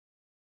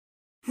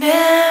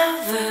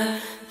Never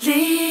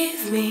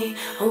leave me,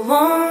 I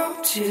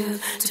want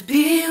you to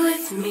be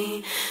with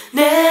me.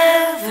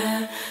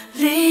 Never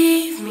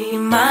leave me,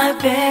 my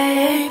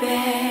baby.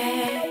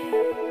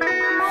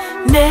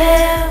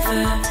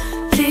 Never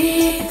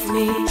leave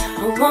me,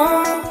 I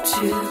want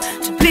you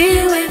to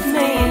be with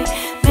me.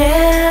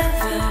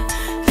 Never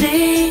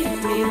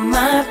leave me,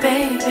 my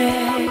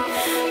baby,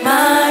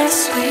 my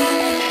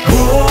sweet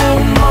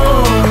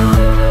woman,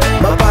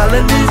 my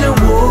Polynesian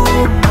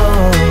woman,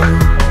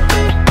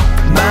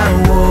 my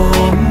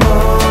woman,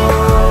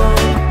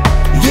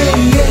 yeah,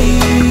 yeah.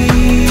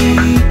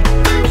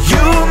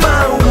 You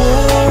my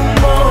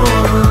woman,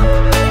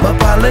 my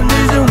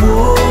Polynesian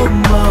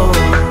woman,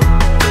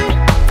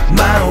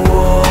 my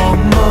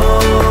woman,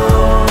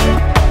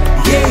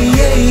 yeah,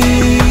 yeah.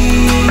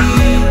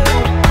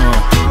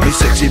 Me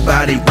sexy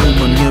body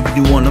woman, you're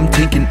the one I'm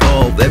thinking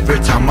of. Every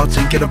time I'm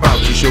thinking about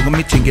you, sugar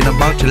me thinking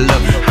about your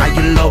love. How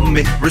you love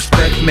me,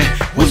 respect me,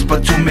 whisper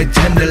to me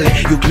tenderly.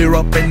 You clear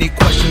up any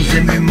questions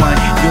in my mind.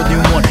 You're the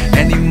one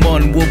any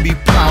man will be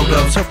proud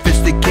of.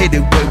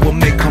 Sophisticated way will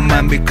make a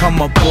man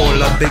become a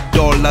baller. Big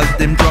dollars,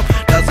 them drop,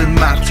 doesn't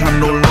matter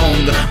no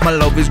longer. My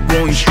love is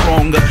growing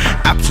stronger.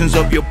 Absence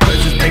of your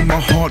presence make my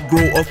heart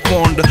grow a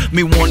fonder.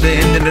 Me wonder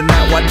end of the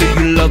night, why do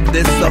you love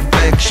this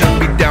affection?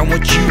 Be down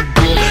with you,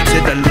 bro.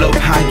 Said I love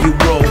how you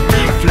roll.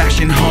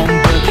 Flashing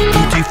humble,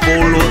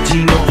 beautiful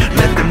Latino.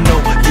 Let them know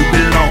you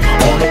belong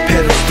on a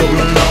pedestal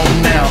alone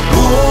now.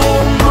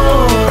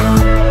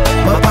 Woman,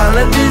 my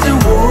Polynesian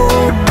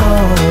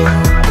woman,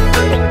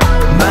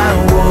 my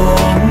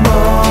woman,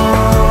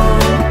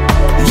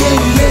 yeah,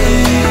 yeah.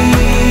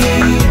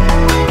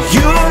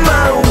 You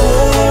my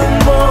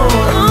woman,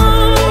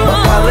 my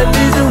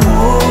Polynesian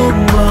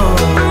woman,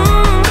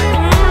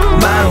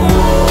 my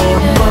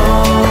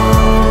woman,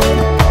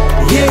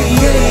 yeah,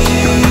 yeah.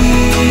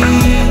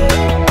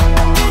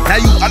 Now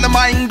you are the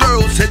mine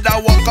girl, said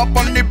I walk up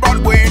on the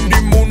Broadway in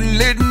the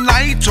moonlit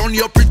night. On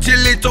your pretty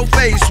little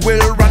face will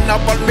run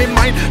up on me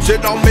mind.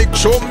 Said I'll make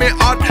sure me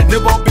heart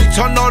never beats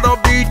another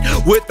beat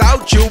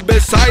without you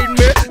beside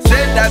me.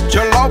 Say that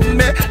you love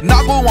me,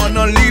 not go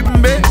wanna leave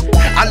me.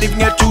 I live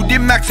near to the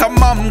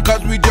maximum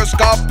cause we just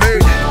got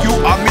paid. You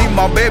are me,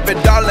 my baby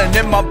darling,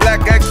 in my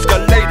black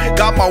Escalade.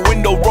 Got my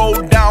window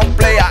rolled down,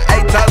 play I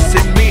hate us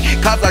in me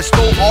cause I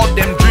stole all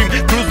them dreams.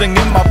 Cruising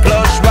in my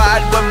plush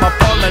ride with my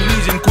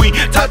Polynesian queen.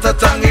 Tata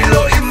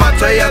tangilo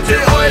imatayate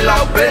oil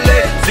out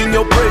bele. Sing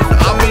your praise,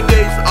 army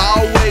days,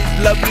 always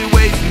lovely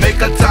ways.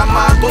 Make a time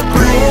I go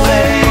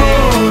crazy.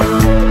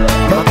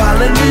 My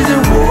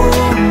Polynesian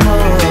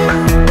woman,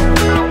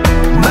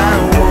 my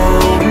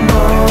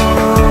woman,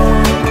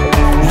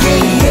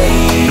 yeah, yeah.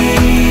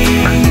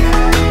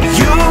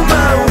 You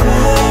my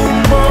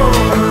woman,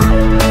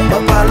 my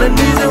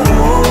Polynesian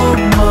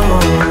woman,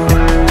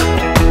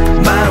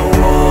 my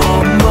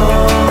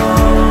woman,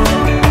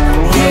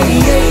 yeah,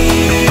 yeah.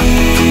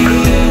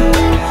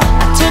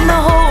 I turn the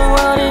whole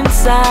world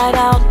inside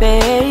out,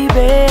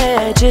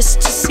 baby,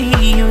 just to see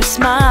you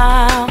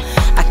smile.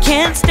 I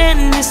can't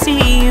stand to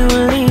see you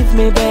leave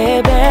me,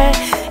 baby,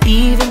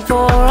 even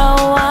for a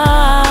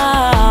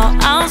while.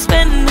 I'll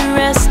spend the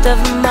rest of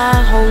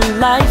my whole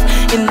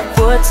life in the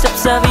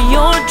footsteps of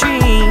your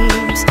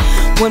dreams.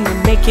 When we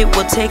make it,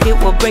 we'll take it,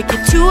 we'll break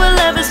it to a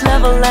lover's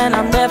level. And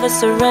I'll never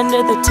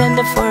surrender the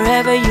tender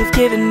forever you've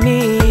given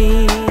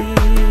me.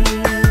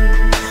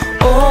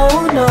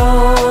 Oh no,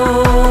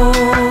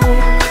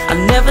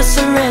 I'll never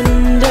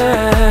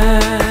surrender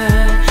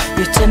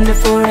your tender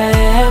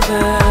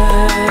forever.